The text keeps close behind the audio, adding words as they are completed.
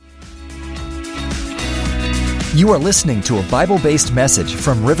You are listening to a Bible-based message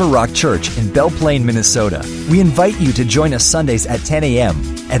from River Rock Church in Belle Plaine, Minnesota. We invite you to join us Sundays at 10 a.m.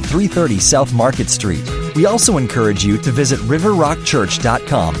 at 330 South Market Street. We also encourage you to visit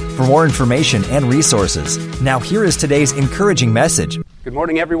riverrockchurch.com for more information and resources. Now here is today's encouraging message. Good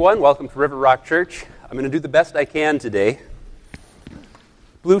morning, everyone. Welcome to River Rock Church. I'm going to do the best I can today.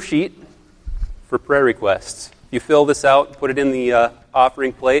 Blue sheet for prayer requests. You fill this out, put it in the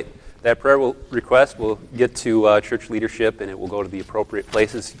offering plate. That prayer request will get to church leadership, and it will go to the appropriate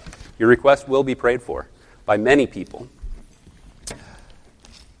places. Your request will be prayed for by many people.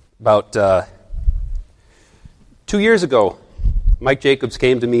 About 2 years ago, Mike Jacobs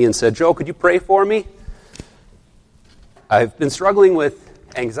came to me and said, "Joe, could you pray for me? I've been struggling with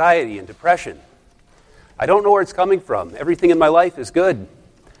anxiety and depression. I don't know where it's coming from. Everything in my life is good,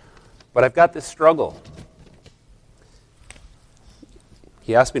 but I've got this struggle."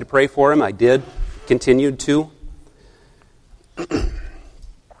 He asked me to pray for him. I did, continued to.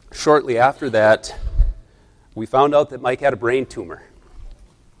 Shortly after that, we found out that Mike had a brain tumor.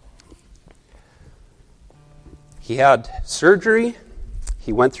 He had surgery,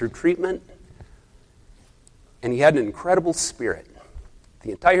 he went through treatment, and he had an incredible spirit the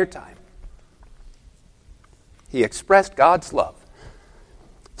entire time. He expressed God's love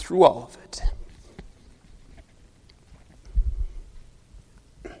through all of it.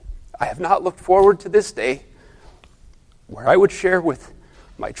 I have not looked forward to this day where I would share with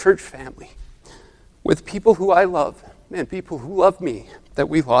my church family, with people who I love, and people who love me, that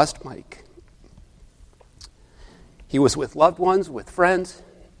we lost Mike. He was with loved ones, with friends.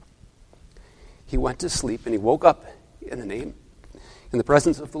 He went to sleep and he woke up in the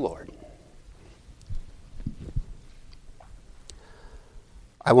presence of the Lord.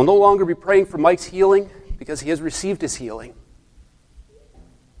 I will no longer be praying for Mike's healing because he has received his healing.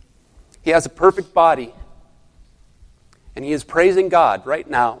 He has a perfect body, and he is praising God right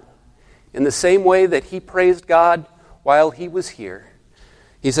now in the same way that he praised God while he was here.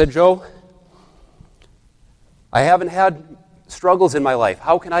 He said, "Joe, I haven't had struggles in my life.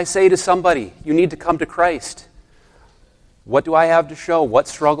 How can I say to somebody, you need to come to Christ? What do I have to show? What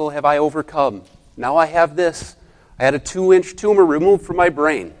struggle have I overcome? Now I have this. I had a 2-inch tumor removed from my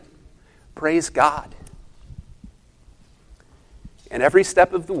brain. Praise God." And every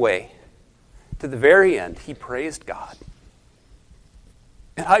step of the way, to the very end, he praised God.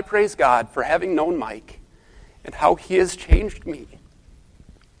 And I praise God for having known Mike and how he has changed me.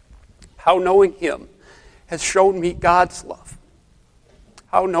 How knowing him has shown me God's love.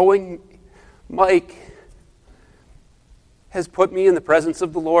 How knowing Mike has put me in the presence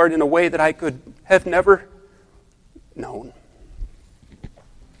of the Lord in a way that I could have never known.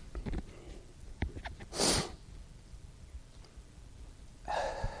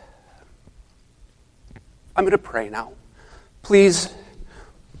 I'm going to pray now. Please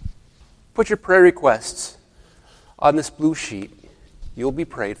put your prayer requests on this blue sheet. You'll be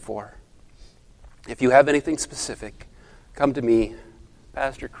prayed for. If you have anything specific, come to me,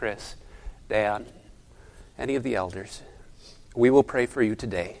 Pastor Chris, Dan, any of the elders. We will pray for you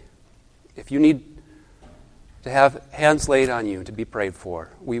today. If you need to have hands laid on you to be prayed for,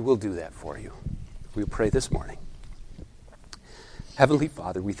 we will do that for you. We will pray this morning. Heavenly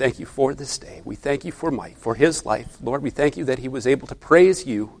Father, we thank you for this day. We thank you for Mike, for his life. Lord, we thank you that he was able to praise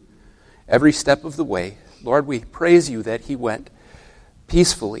you every step of the way. Lord, we praise you that he went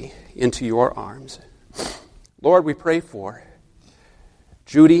peacefully into your arms. Lord, we pray for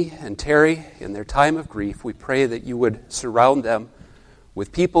Judy and Terry in their time of grief. We pray that you would surround them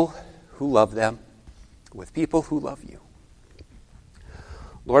with people who love them, with people who love you.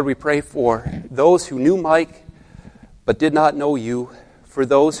 Lord, we pray for those who knew Mike but did not know you, for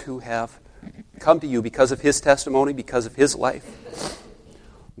those who have come to you because of his testimony, because of his life.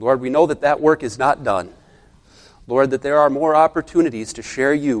 Lord, we know that that work is not done. Lord, that there are more opportunities to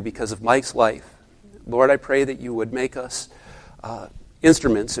share you because of Mike's life. Lord, I pray that you would make us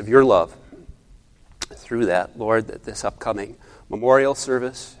instruments of your love through that. Lord, that this upcoming memorial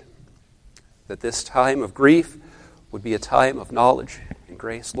service, that this time of grief would be a time of knowledge and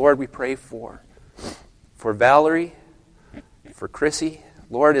grace. Lord, we pray for Valerie, for Chrissy,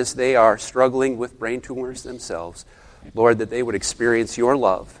 Lord, as they are struggling with brain tumors themselves, Lord, that they would experience your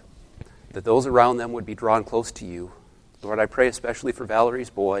love, that those around them would be drawn close to you. Lord, I pray especially for Valerie's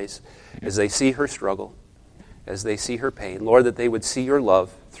boys, as they see her struggle, as they see her pain, Lord, that they would see your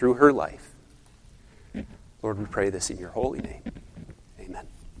love through her life. Lord, we pray this in your holy name. Amen.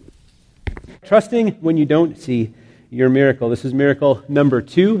 Trusting when you don't see your miracle. This is miracle number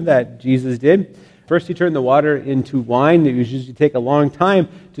 2 that Jesus did. First, he turned the water into wine. It usually take a long time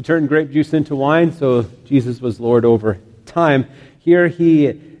to turn grape juice into wine, so Jesus was Lord over time. Here he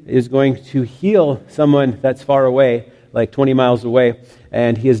is going to heal someone that's far away, like 20 miles away,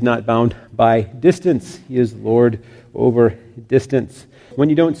 and he is not bound by distance. He is Lord over distance. When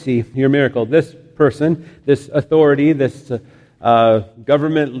you don't see your miracle, this person, this authority, this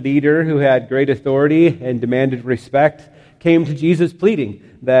government leader who had great authority and demanded respect, came to Jesus pleading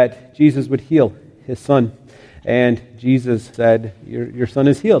that Jesus would heal his son. And Jesus said, your son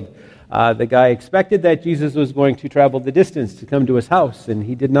is healed. The guy expected that Jesus was going to travel the distance to come to his house, and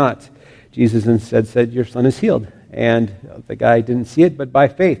he did not. Jesus instead said, your son is healed. And the guy didn't see it, but by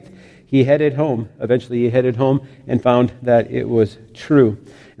faith, he headed home. Eventually, he headed home and found that it was true.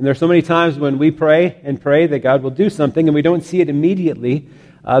 And there are so many times when we pray that God will do something, and we don't see it immediately.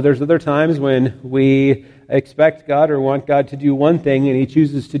 There's other times when we expect God or want God to do one thing, and he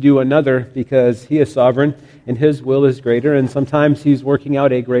chooses to do another because he is sovereign and his will is greater, and sometimes he's working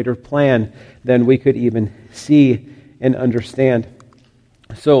out a greater plan than we could even see and understand.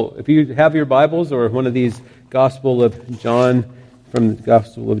 So if you have your Bibles or one of these Gospel of John from the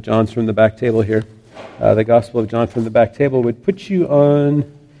Gospel of John's from the back table here, the Gospel of John from the back table would put you on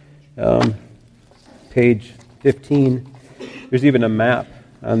page 15. There's even a map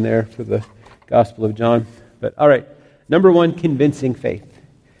on there for the Gospel of John. But all right, number one, convincing faith.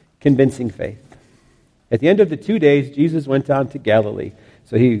 Convincing faith. At the end of the 2 days, Jesus went down to Galilee.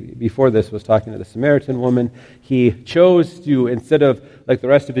 So he, before this, was talking to the Samaritan woman. He chose to, instead of, like the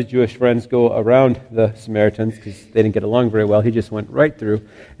rest of his Jewish friends, go around the Samaritans because they didn't get along very well. He just went right through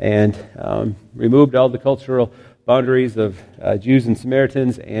and removed all the cultural boundaries of Jews and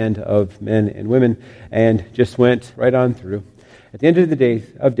Samaritans and of men and women and just went right on through. At the end of the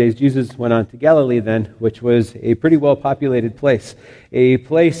days, Jesus went on to Galilee then, which was a pretty well-populated place, a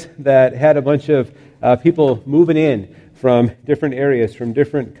place that had a bunch of people moving in from different areas, from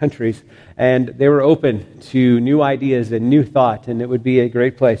different countries, and they were open to new ideas and new thought, and it would be a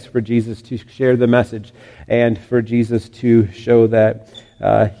great place for Jesus to share the message and for Jesus to show that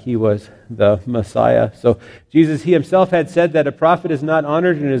he was the Messiah. So Jesus, he himself had said that a prophet is not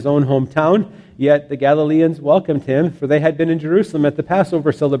honored in his own hometown, yet the Galileans welcomed him, for they had been in Jerusalem at the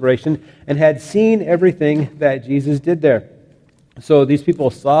Passover celebration and had seen everything that Jesus did there. So these people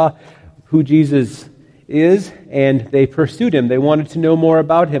saw who Jesus is, and they pursued him. They wanted to know more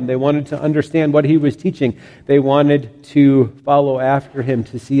about him. They wanted to understand what he was teaching. They wanted to follow after him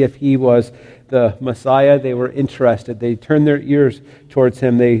to see if he was the Messiah. They were interested. They turned their ears towards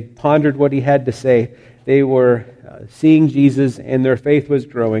him. They pondered what he had to say. They were seeing Jesus, and their faith was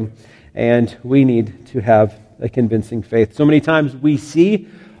growing. And we need to have a convincing faith. So many times we see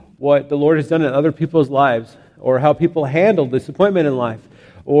what the Lord has done in other people's lives, or how people handle disappointment in life,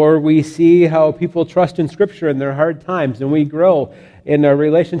 or we see how people trust in Scripture in their hard times, and we grow in our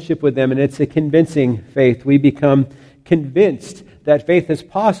relationship with them, and it's a convincing faith. We become convinced that faith is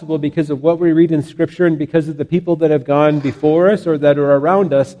possible because of what we read in Scripture and because of the people that have gone before us or that are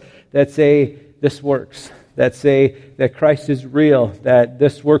around us that say, this works, that say that Christ is real, that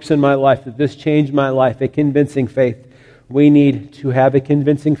this works in my life, that this changed my life, a convincing faith. We need to have a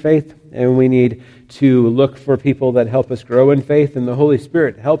convincing faith, and we need to look for people that help us grow in faith, and the Holy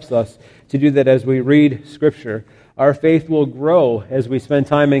Spirit helps us to do that as we read Scripture. Our faith will grow as we spend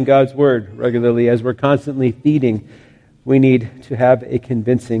time in God's Word regularly, as we're constantly feeding. We need to have a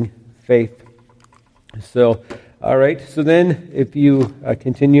convincing faith. So, all right, so then if you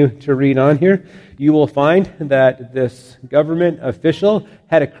continue to read on here, you will find that this government official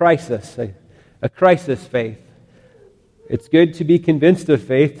had a crisis faith. It's good to be convinced of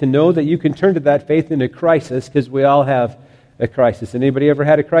faith, to know that you can turn to that faith in a crisis, because we all have a crisis. Anybody ever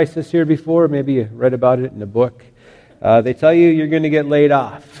had a crisis here before? Maybe you read about it in a book. They tell you you're going to get laid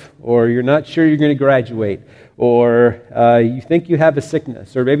off, or you're not sure you're going to graduate, or you think you have a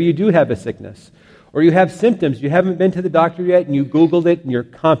sickness, or maybe you do have a sickness, or you have symptoms. You haven't been to the doctor yet, and you Googled it, and you're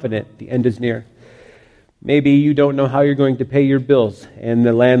confident the end is near. Maybe you don't know how you're going to pay your bills, and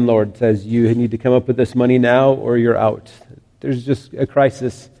the landlord says you need to come up with this money now or you're out. There's just a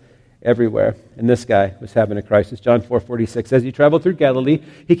crisis everywhere, and this guy was having a crisis. John 4:46, as he traveled through Galilee,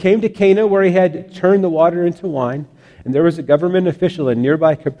 he came to Cana, where he had turned the water into wine, and there was a government official in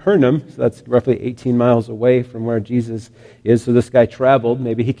nearby Capernaum, so that's roughly 18 miles away from where Jesus is. So this guy traveled.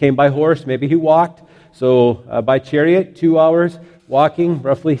 Maybe he came by horse, maybe he walked. So by chariot, 2 hours, walking,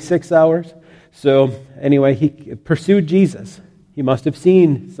 roughly 6 hours. So anyway, he pursued Jesus. He must have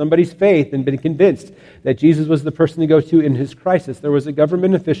seen somebody's faith and been convinced that Jesus was the person to go to in his crisis. There was a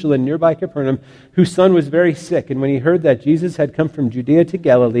government official in nearby Capernaum whose son was very sick, and when he heard that Jesus had come from Judea to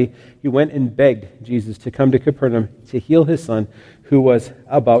Galilee, he went and begged Jesus to come to Capernaum to heal his son who was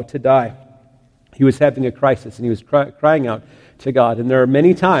about to die. He was having a crisis, and he was crying out to God. And there are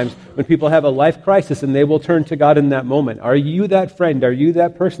many times when people have a life crisis and they will turn to God in that moment. Are you that friend? Are you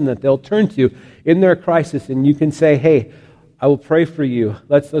that person that they'll turn to in their crisis? And you can say, hey, I will pray for you.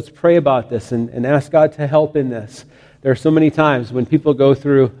 Let's pray about this and ask God to help in this. There are so many times when people go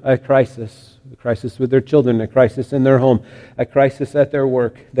through a crisis with their children, a crisis in their home, a crisis at their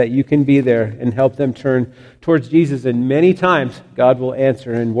work, that you can be there and help them turn towards Jesus. And many times God will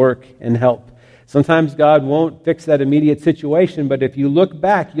answer and work and help. Sometimes God won't fix that immediate situation, but if you look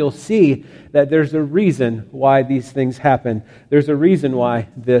back, you'll see that there's a reason why these things happen. There's a reason why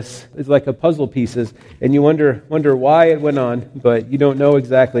this is like a puzzle pieces, and you wonder why it went on, but you don't know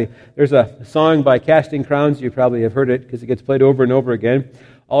exactly. There's a song by Casting Crowns, you probably have heard it because it gets played over and over again.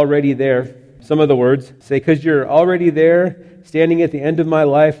 Already there. Some of the words say, because you're already there, standing at the end of my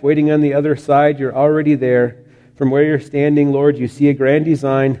life, waiting on the other side, you're already there. From where you're standing, Lord, you see a grand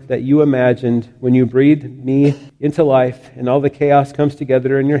design that you imagined when you breathed me into life, and all the chaos comes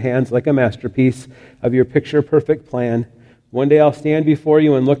together in your hands like a masterpiece of your picture-perfect plan. One day I'll stand before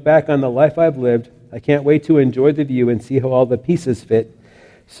you and look back on the life I've lived. I can't wait to enjoy the view and see how all the pieces fit.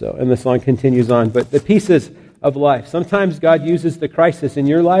 So, and the song continues on. But the pieces of life. Sometimes God uses the crisis in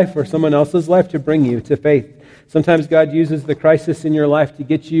your life or someone else's life to bring you to faith. Sometimes God uses the crisis in your life to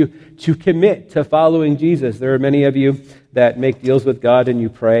get you to commit to following Jesus. There are many of you that make deals with God and you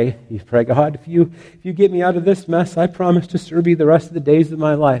pray. You pray, God, if you get me out of this mess, I promise to serve you the rest of the days of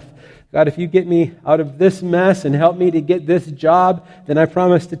my life. God, if you get me out of this mess and help me to get this job, then I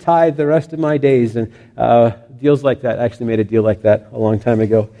promise to tithe the rest of my days. And deals like that. I actually made a deal like that a long time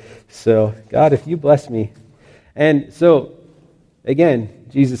ago. So, God, if you bless me. And so, again,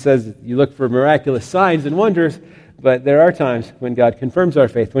 Jesus says you look for miraculous signs and wonders, but there are times when God confirms our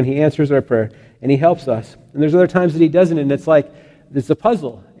faith, when he answers our prayer, and he helps us. And there's other times that he doesn't, and it's like it's a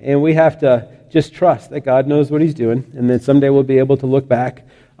puzzle, and we have to just trust that God knows what he's doing, and then someday we'll be able to look back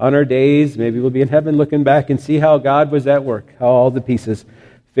on our days. Maybe we'll be in heaven looking back and see how God was at work, how all the pieces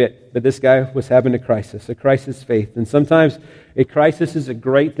fit. But this guy was having a crisis faith. And sometimes a crisis is a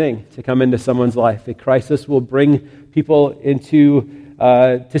great thing to come into someone's life. A crisis will bring people into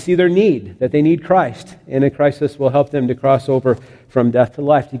to see their need, that they need Christ. And a crisis will help them to cross over from death to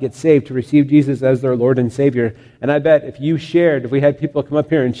life, to get saved, to receive Jesus as their Lord and Savior. And I bet if we had people come up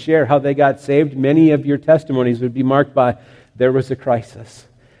here and share how they got saved, many of your testimonies would be marked by, there was a crisis,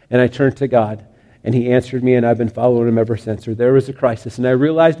 and I turned to God, and he answered me, and I've been following him ever since. Or there was a crisis, and I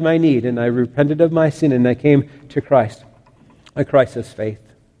realized my need, and I repented of my sin, and I came to Christ. A crisis faith,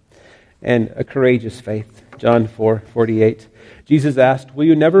 and a courageous faith. John 4:48. Jesus asked, will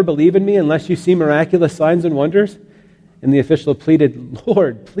you never believe in me unless you see miraculous signs and wonders? And the official pleaded,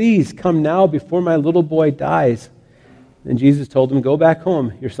 Lord, please come now before my little boy dies. And Jesus told him, go back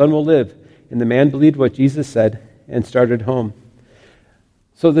home. Your son will live. And the man believed what Jesus said and started home.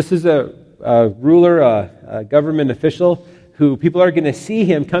 So this is a ruler, a government official, who people are going to see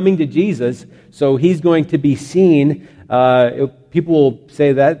him coming to Jesus, so he's going to be seen. People will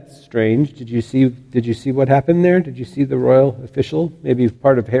say, that's strange. Did you see what happened there? Did you see the royal official, maybe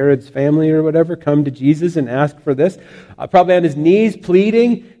part of Herod's family or whatever, come to Jesus and ask for this? Probably on his knees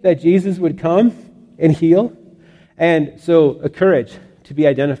pleading that Jesus would come and heal. And so a courage to be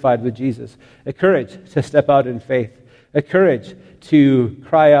identified with Jesus, a courage to step out in faith, a courage to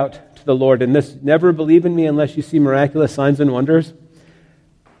cry out to the Lord. And this, never believe in me unless you see miraculous signs and wonders.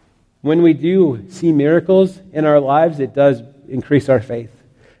 When we do see miracles in our lives, it does increase our faith.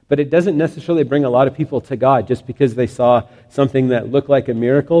 But it doesn't necessarily bring a lot of people to God just because they saw something that looked like a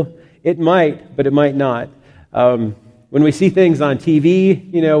miracle. It might, but it might not. When we see things on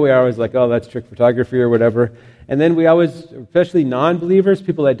TV, we're always like, oh, that's trick photography or whatever. And then we always, especially non-believers,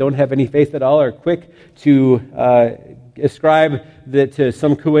 people that don't have any faith at all, are quick to ascribe that to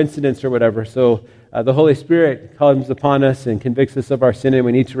some coincidence or whatever. So the Holy Spirit comes upon us and convicts us of our sin, and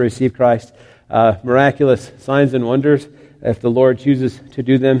we need to receive Christ. Miraculous signs and wonders, if the Lord chooses to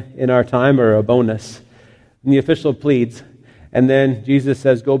do them in our time, are a bonus. And the official pleads, and then Jesus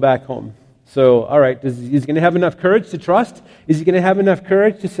says, go back home. So, all right, is he going to have enough courage to trust? Is he going to have enough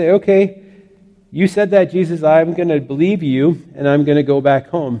courage to say, okay, you said that, Jesus, I'm going to believe you, and I'm going to go back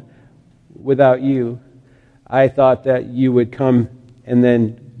home without you. I thought that you would come, and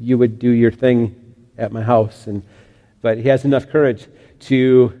then you would do your thing at my house. But he has enough courage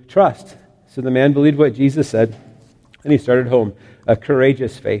to trust. So the man believed what Jesus said, And he started home. A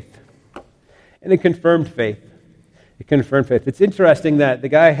courageous faith. And a confirmed faith. A confirmed faith. It's interesting that the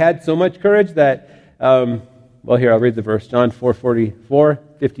guy had so much courage that, here, I'll read the verse. John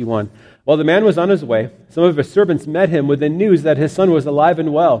 4:51. While the man was on his way, some of his servants met him with the news that his son was alive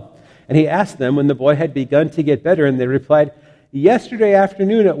and well. And he asked them when the boy had begun to get better, and they replied, yesterday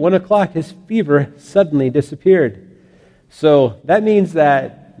afternoon at 1 o'clock, his fever suddenly disappeared. So that means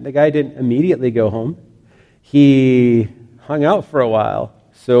that the guy didn't immediately go home. He hung out for a while.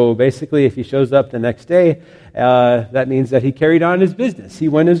 So basically, if he shows up the next day, that means that he carried on his business. He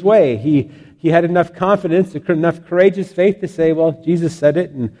went his way. He had enough confidence, enough courageous faith to say, well, Jesus said it,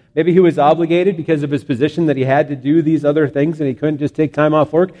 and maybe he was obligated because of his position that he had to do these other things, and he couldn't just take time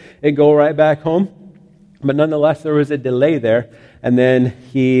off work and go right back home. But nonetheless, there was a delay there, and then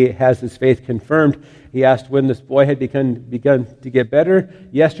he has his faith confirmed. He asked when this boy had begun to get better.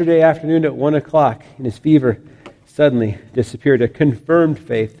 Yesterday afternoon at 1 o'clock, and his fever suddenly disappeared. A confirmed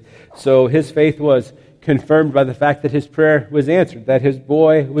faith. So his faith was confirmed by the fact that his prayer was answered, that his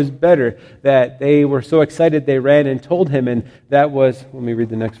boy was better, that they were so excited they ran and told him, and that was, let me read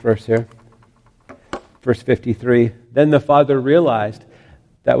the next verse here, verse 53. Then the father realized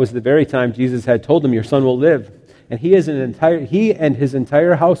that was the very time Jesus had told him, your son will live. And he and his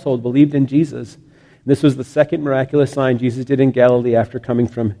entire household believed in Jesus. This was the second miraculous sign Jesus did in Galilee after coming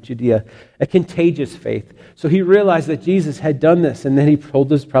from Judea. A contagious faith. So he realized that Jesus had done this, and then he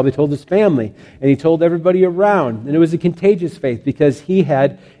probably told his family, and he told everybody around. And it was a contagious faith because he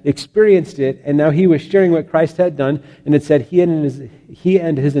had experienced it, and now he was sharing what Christ had done, and it said he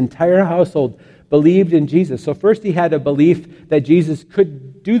and his entire household believed in Jesus. So first he had a belief that Jesus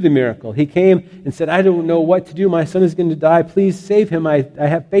could do the miracle. He came and said, I don't know what to do. My son is going to die. Please save him. I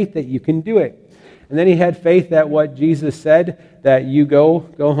have faith that you can do it. And then he had faith that what Jesus said, that you go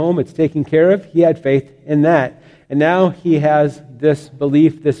home, it's taken care of. He had faith in that. And now he has this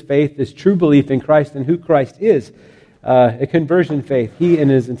belief, this faith, this true belief in Christ and who Christ is. A conversion faith. He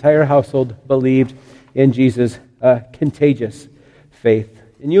and his entire household believed in Jesus. Contagious faith.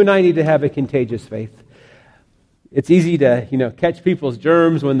 And you and I need to have a contagious faith. It's easy to, catch people's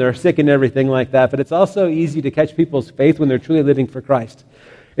germs when they're sick and everything like that, but it's also easy to catch people's faith when they're truly living for Christ.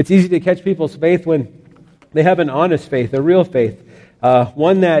 It's easy to catch people's faith when they have an honest faith, a real faith,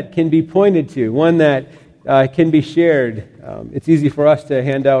 one that can be pointed to, one that can be shared. It's easy for us to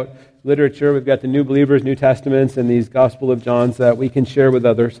hand out literature. We've got the New Believers, New Testaments, and these Gospel of Johns that we can share with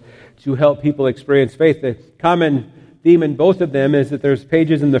others to help people experience faith. The common theme in both of them is that there's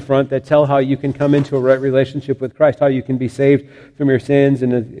pages in the front that tell how you can come into a right relationship with Christ, how you can be saved from your sins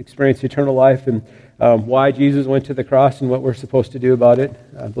and experience eternal life, and why Jesus went to the cross and what we're supposed to do about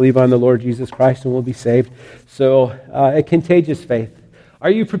it. Believe on the Lord Jesus Christ and we'll be saved. So a contagious faith.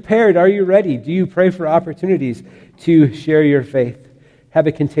 Are you prepared? Are you ready? Do you pray for opportunities to share your faith? Have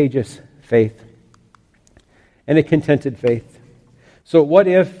a contagious faith and a contented faith. So what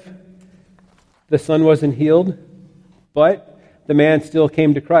if the son wasn't healed, but the man still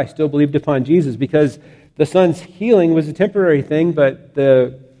came to Christ, still believed upon Jesus? Because the son's healing was a temporary thing, but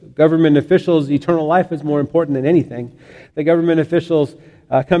the government officials' eternal life was more important than anything. The government officials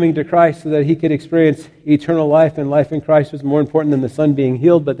coming to Christ so that he could experience eternal life and life in Christ was more important than the son being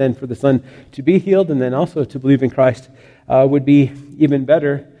healed, but then for the son to be healed and then also to believe in Christ would be even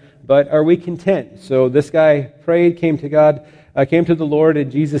better. But are we content? So this guy prayed, came to God, came to the Lord,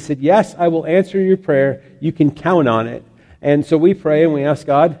 and Jesus said, yes, I will answer your prayer. You can count on it. And so we pray and we ask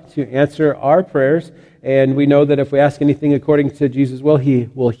God to answer our prayers. And we know that if we ask anything according to Jesus' will, he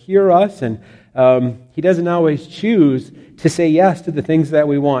will hear us. And he doesn't always choose to say yes to the things that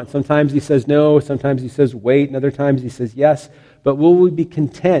we want. Sometimes he says no. Sometimes he says wait. And other times he says yes. But will we be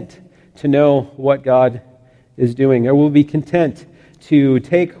content to know what God is doing? Or will we be content to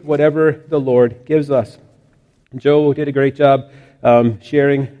take whatever the Lord gives us? Joe did a great job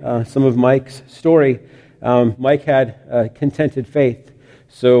sharing some of Mike's story. Mike had a contented faith.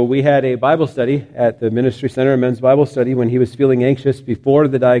 So we had a Bible study at the Ministry Center, a men's Bible study, when he was feeling anxious before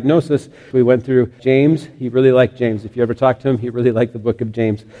the diagnosis. We went through James. He really liked James. If you ever talked to him, he really liked the book of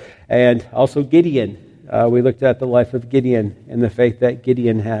James. And also Gideon. We looked at the life of Gideon and the faith that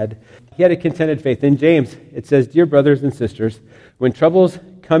Gideon had. He had a contented faith. In James, it says, dear brothers and sisters, when troubles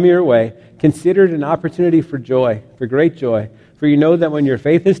come your way, consider it an opportunity for joy, for great joy. For you know that when your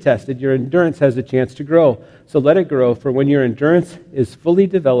faith is tested, your endurance has a chance to grow. So let it grow, for when your endurance is fully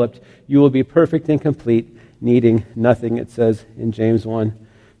developed, you will be perfect and complete, needing nothing, it says in James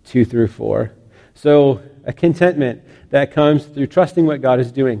 1:2-4. So a contentment that comes through trusting what God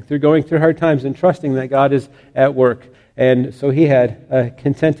is doing, through going through hard times and trusting that God is at work. And so he had a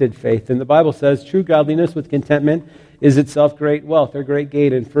contented faith. And the Bible says true godliness with contentment is itself great wealth or great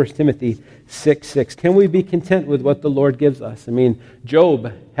gain in 1 Timothy 6:6. Can we be content with what the Lord gives us? I mean,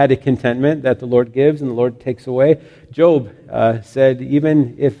 Job had a contentment that the Lord gives and the Lord takes away. Job said,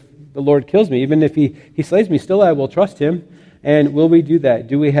 even if the Lord kills me, even if he slays me, still I will trust him. And will we do that?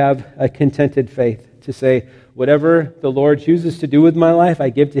 Do we have a contented faith to say, whatever the Lord chooses to do with my life, I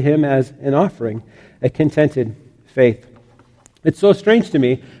give to him as an offering, a contented faith? It's so strange to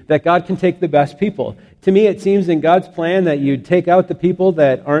me that God can take the best people. To me, it seems in God's plan that you'd take out the people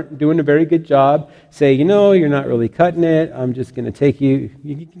that aren't doing a very good job, say, you're not really cutting it. I'm just going to take you.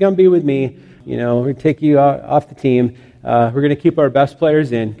 You can come be with me. We're going to take you off the team. We're going to keep our best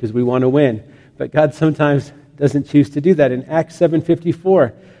players in because we want to win. But God sometimes doesn't choose to do that. In Acts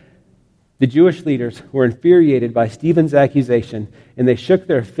 7:54, the Jewish leaders were infuriated by Stephen's accusation, and they shook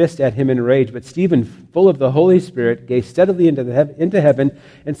their fist at him in rage. But Stephen, full of the Holy Spirit, gazed steadily into heaven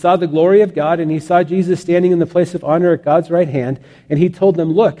and saw the glory of God, and he saw Jesus standing in the place of honor at God's right hand. And he told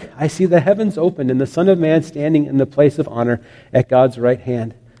them, "Look, I see the heavens opened and the Son of Man standing in the place of honor at God's right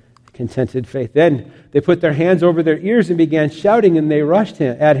hand." Contented faith. Then they put their hands over their ears and began shouting, and they rushed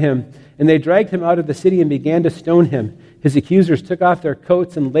at him, and they dragged him out of the city and began to stone him. His accusers took off their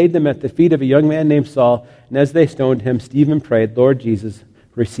coats and laid them at the feet of a young man named Saul. And as they stoned him, Stephen prayed, "Lord Jesus,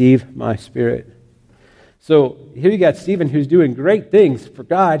 receive my spirit." So here you got Stephen, who's doing great things for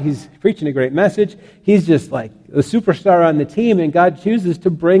God. He's preaching a great message. He's just like a superstar on the team, and God chooses to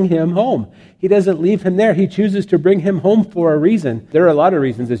bring him home. He doesn't leave him there. He chooses to bring him home for a reason. There are a lot of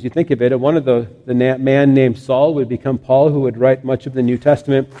reasons as you think of it. One of the man named Saul would become Paul, who would write much of the New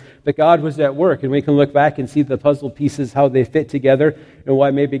Testament. But God was at work, and we can look back and see the puzzle pieces, how they fit together, and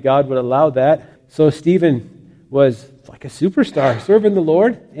why maybe God would allow that. So Stephen was like a superstar, serving the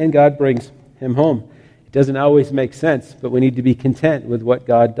Lord, and God brings him home. It doesn't always make sense, but we need to be content with what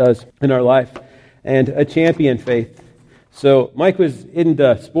God does in our life. And a champion faith. So Mike was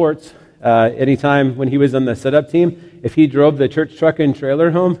into sports. Anytime when he was on the setup team, if he drove the church truck and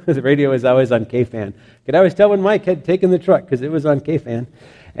trailer home, the radio was always on KFan. Could always tell when Mike had taken the truck because it was on KFan.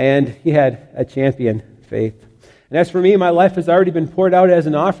 And he had a champion faith. And as for me, my life has already been poured out as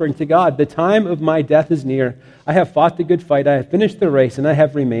an offering to God. The time of my death is near. I have fought the good fight. I have finished the race, and I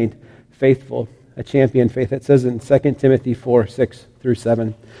have remained faithful. A champion faith. It says in 2 Timothy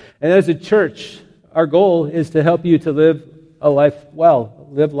 4:6-7. And as a church, our goal is to help you to live life well,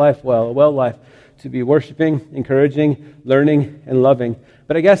 a well life, to be worshiping, encouraging, learning, and loving.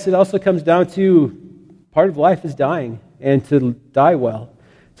 But I guess it also comes down to part of life is dying, and to die well,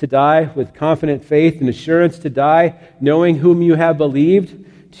 to die with confident faith and assurance, to die knowing whom you have believed,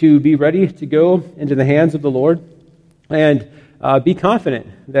 to be ready to go into the hands of the Lord, and be confident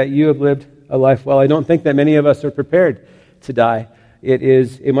that you have lived a life well. I don't think that many of us are prepared to die. It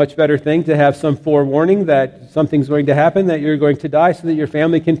is a much better thing to have some forewarning that something's going to happen, that you're going to die so that your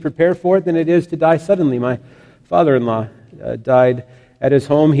family can prepare for it, than it is to die suddenly. My father-in-law died at his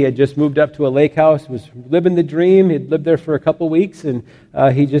home. He had just moved up to a lake house, was living the dream. He'd lived there for a couple weeks, and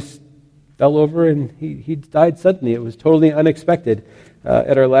he just fell over and he died suddenly. It was totally unexpected.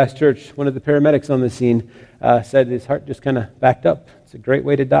 At our last church, one of the paramedics on the scene said his heart just kind of backed up. It's a great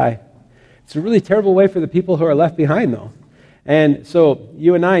way to die. It's a really terrible way for the people who are left behind, though. And so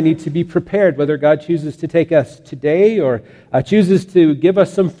you and I need to be prepared, whether God chooses to take us today or chooses to give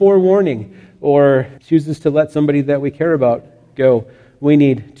us some forewarning or chooses to let somebody that we care about go. We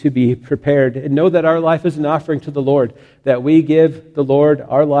need to be prepared and know that our life is an offering to the Lord, that we give the Lord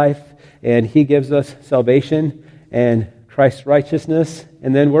our life, and He gives us salvation and Christ's righteousness,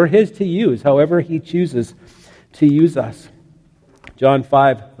 and then we're His to use however He chooses to use us. John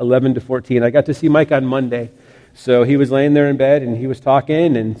 5:11-14. I got to see Mike on Monday. So he was laying there in bed and he was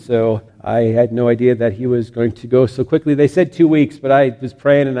talking, and so I had no idea that he was going to go so quickly. They said 2 weeks, but I was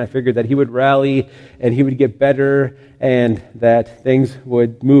praying and I figured that he would rally and he would get better and that things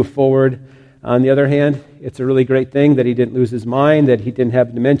would move forward. On the other hand, it's a really great thing that he didn't lose his mind, that he didn't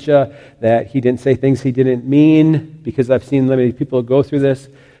have dementia, that he didn't say things he didn't mean, because I've seen many people go through this.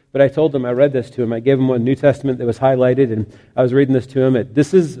 But I told him, I read this to him. I gave him a New Testament that was highlighted, and I was reading this to him.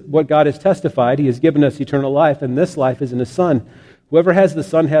 This is what God has testified. He has given us eternal life, and this life is in His Son. Whoever has the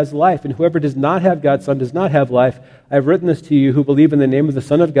Son has life, and whoever does not have God's Son does not have life. I have written this to you who believe in the name of the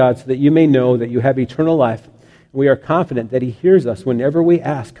Son of God, so that you may know that you have eternal life. We are confident that He hears us whenever we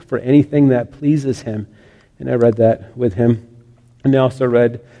ask for anything that pleases Him. And I read that with him. And I also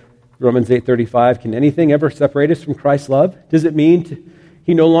read Romans 8:35. Can anything ever separate us from Christ's love? Does it mean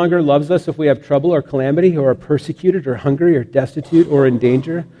He no longer loves us if we have trouble or calamity or are persecuted or hungry or destitute or in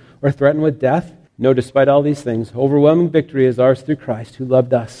danger or threatened with death? No, despite all these things, overwhelming victory is ours through Christ who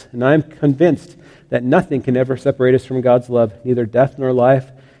loved us. And I am convinced that nothing can ever separate us from God's love, neither death nor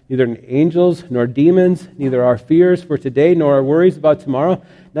life, neither angels nor demons, neither our fears for today nor our worries about tomorrow,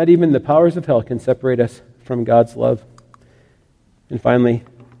 not even the powers of hell can separate us from God's love. And finally,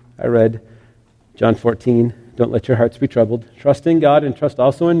 I read John 14, don't let your hearts be troubled. Trust in God and trust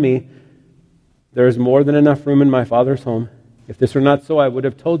also in me. There is more than enough room in my Father's home. If this were not so, I would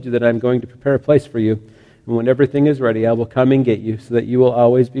have told you that I am going to prepare a place for you. And when everything is ready, I will come and get you so that you will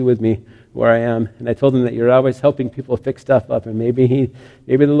always be with me where I am. And I told him that you're always helping people fix stuff up, and maybe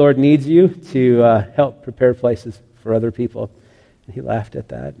the Lord needs you to help prepare places for other people. And he laughed at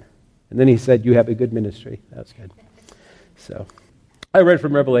that. And then he said, you have a good ministry. That was good. So I read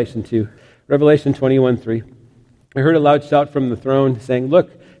from Revelation 2. Revelation 21:3. I heard a loud shout from the throne saying,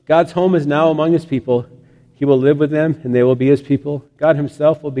 look, God's home is now among his people. He will live with them, and they will be his people. God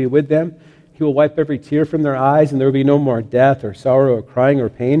himself will be with them. He will wipe every tear from their eyes, and there will be no more death or sorrow or crying or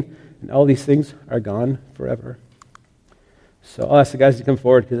pain. And all these things are gone forever. So I'll ask the guys to come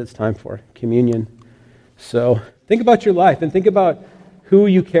forward because it's time for communion. So think about your life and think about who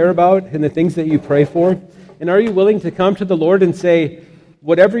you care about and the things that you pray for. And are you willing to come to the Lord and say,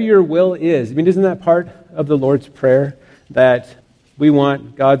 whatever your will is? I mean, isn't that part of the Lord's Prayer, that we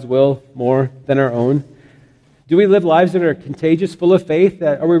want God's will more than our own? Do we live lives that are contagious, full of faith?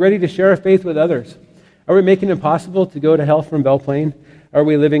 Are we ready to share our faith with others? Are we making it impossible to go to hell from Belle Plaine? Are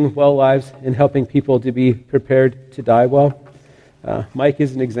we living well lives and helping people to be prepared to die well? Mike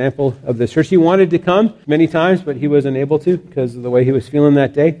is an example of this church. He wanted to come many times, but he wasn't able to because of the way he was feeling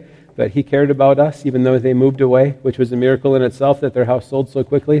that day. But he cared about us, even though they moved away, which was a miracle in itself that their house sold so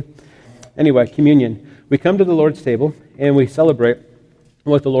quickly. Anyway, communion. We come to the Lord's table and we celebrate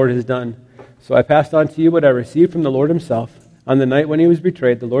what the Lord has done. So I passed on to you what I received from the Lord himself. On the night when he was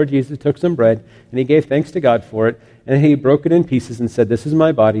betrayed, the Lord Jesus took some bread, and he gave thanks to God for it, and he broke it in pieces and said, this is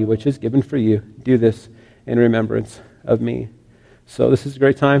my body, which is given for you. Do this in remembrance of me. So this is a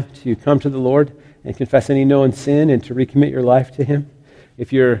great time to come to the Lord and confess any known sin and to recommit your life to him.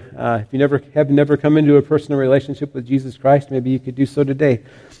 If you have never come into a personal relationship with Jesus Christ, maybe you could do so today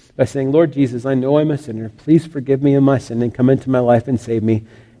by saying, Lord Jesus, I know I'm a sinner. Please forgive me of my sin and come into my life and save me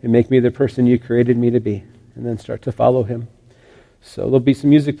and make me the person you created me to be. And then start to follow him. So there'll be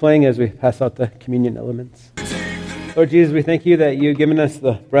some music playing as we pass out the communion elements. Lord Jesus, we thank you that you've given us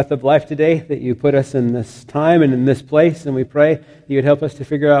the breath of life today, that you put us in this time and in this place, and we pray that you would help us to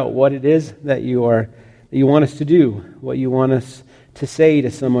figure out what it is that you want us to do, what you want us to say to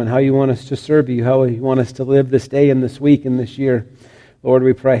someone, how you want us to serve you, how you want us to live this day and this week and this year. Lord,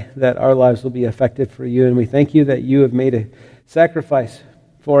 we pray that our lives will be effective for you, and we thank you that you have made a sacrifice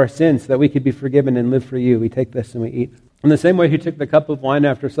for our sins, so that we could be forgiven and live for you. We take this and we eat. In the same way, he took the cup of wine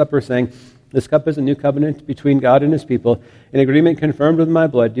after supper, saying, this cup is a new covenant between God and his people, an agreement confirmed with my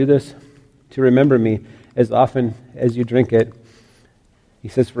blood. Do this to remember me as often as you drink it. He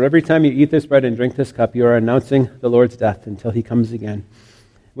says, for every time you eat this bread and drink this cup, you are announcing the Lord's death until he comes again.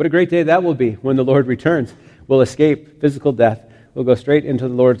 What a great day that will be when the Lord returns. We'll escape physical death. We'll go straight into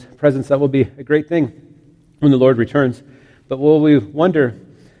the Lord's presence. That will be a great thing when the Lord returns. But will we wonder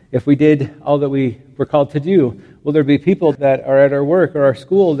if we did all that we were called to do? Will there be people that are at our work or our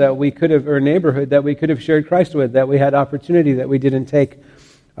school that we could have, or neighborhood that we could have shared Christ with, that we had opportunity that we didn't take?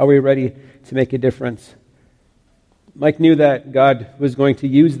 Are we ready to make a difference? Mike knew that God was going to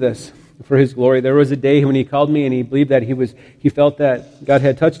use this for his glory. There was a day when he called me and he believed that he felt that God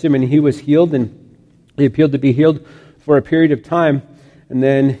had touched him and he was healed, and he appealed to be healed for a period of time, and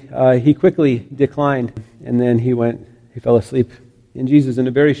then he quickly declined, and then he fell asleep in Jesus in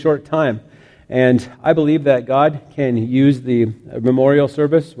a very short time. And I believe that God can use the memorial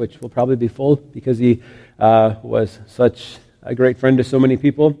service, which will probably be full because he was such a great friend to so many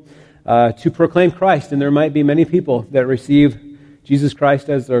people, to proclaim Christ. And there might be many people that receive Jesus Christ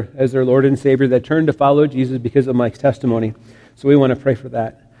as their Lord and Savior, that turn to follow Jesus because of Mike's testimony. So we want to pray for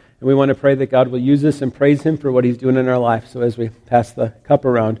that. And we want to pray that God will use us and praise him for what he's doing in our life. So as we pass the cup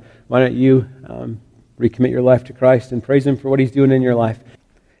around, why don't you recommit your life to Christ and praise him for what he's doing in your life.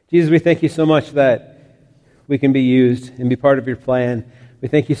 Jesus, we thank you so much that we can be used and be part of your plan. We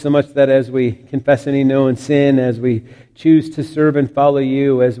thank you so much that as we confess any known sin, as we choose to serve and follow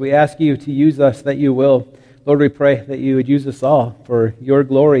you, as we ask you to use us, that you will. Lord, we pray that you would use us all for your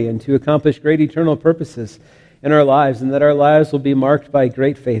glory and to accomplish great eternal purposes in our lives, and that our lives will be marked by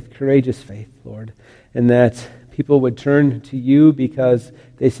great faith, courageous faith, Lord, and that people would turn to you because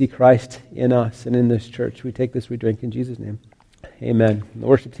they see Christ in us and in this church. We take this, we drink in Jesus' name. Amen. The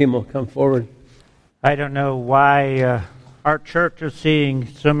worship team will come forward. I don't know why our church is seeing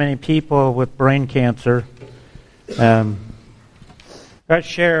so many people with brain cancer. I'll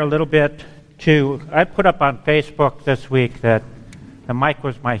share a little bit I put up on Facebook this week that Mike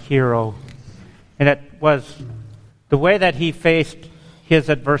was my hero, and it was the way that he faced his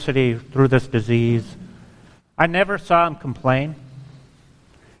adversity through this disease. I never saw him complain.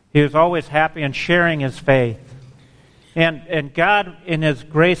 He was always happy and sharing his faith. And God, in His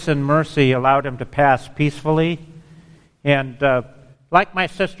grace and mercy, allowed him to pass peacefully. And like my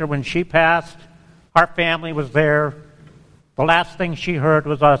sister, when she passed, our family was there. The last thing she heard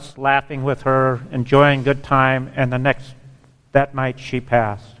was us laughing with her, enjoying good time, and that night she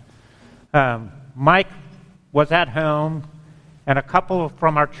passed. Mike was at home, and a couple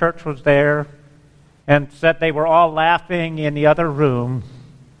from our church was there, and said they were all laughing in the other room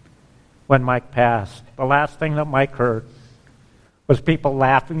when Mike passed. The last thing that Mike heard was people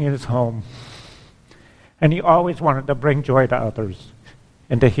laughing in his home. And he always wanted to bring joy to others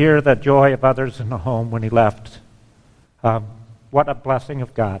and to hear the joy of others in the home when he left. What a blessing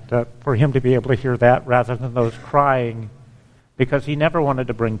of God for him to be able to hear that rather than those crying, because he never wanted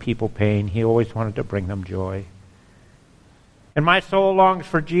to bring people pain. He always wanted to bring them joy. And My Soul Longs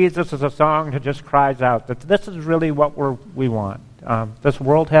for Jesus is a song that just cries out that this is really what we want. This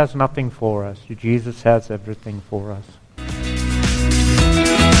world has nothing for us. Jesus has everything for us.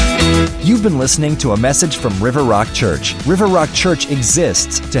 You've been listening to a message from River Rock Church. River Rock Church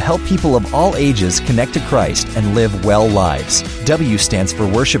exists to help people of all ages connect to Christ and live well lives. W stands for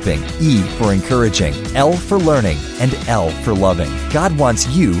worshiping, E for encouraging, L for learning, and L for loving. God wants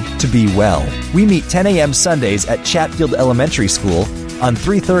you to be well. We meet 10 a.m. Sundays at Chatfield Elementary School on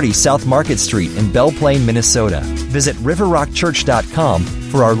 330 South Market Street in Belle Plaine, Minnesota. Visit riverrockchurch.com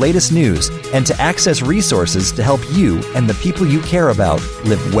for our latest news and to access resources to help you and the people you care about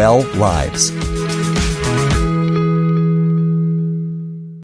live well lives.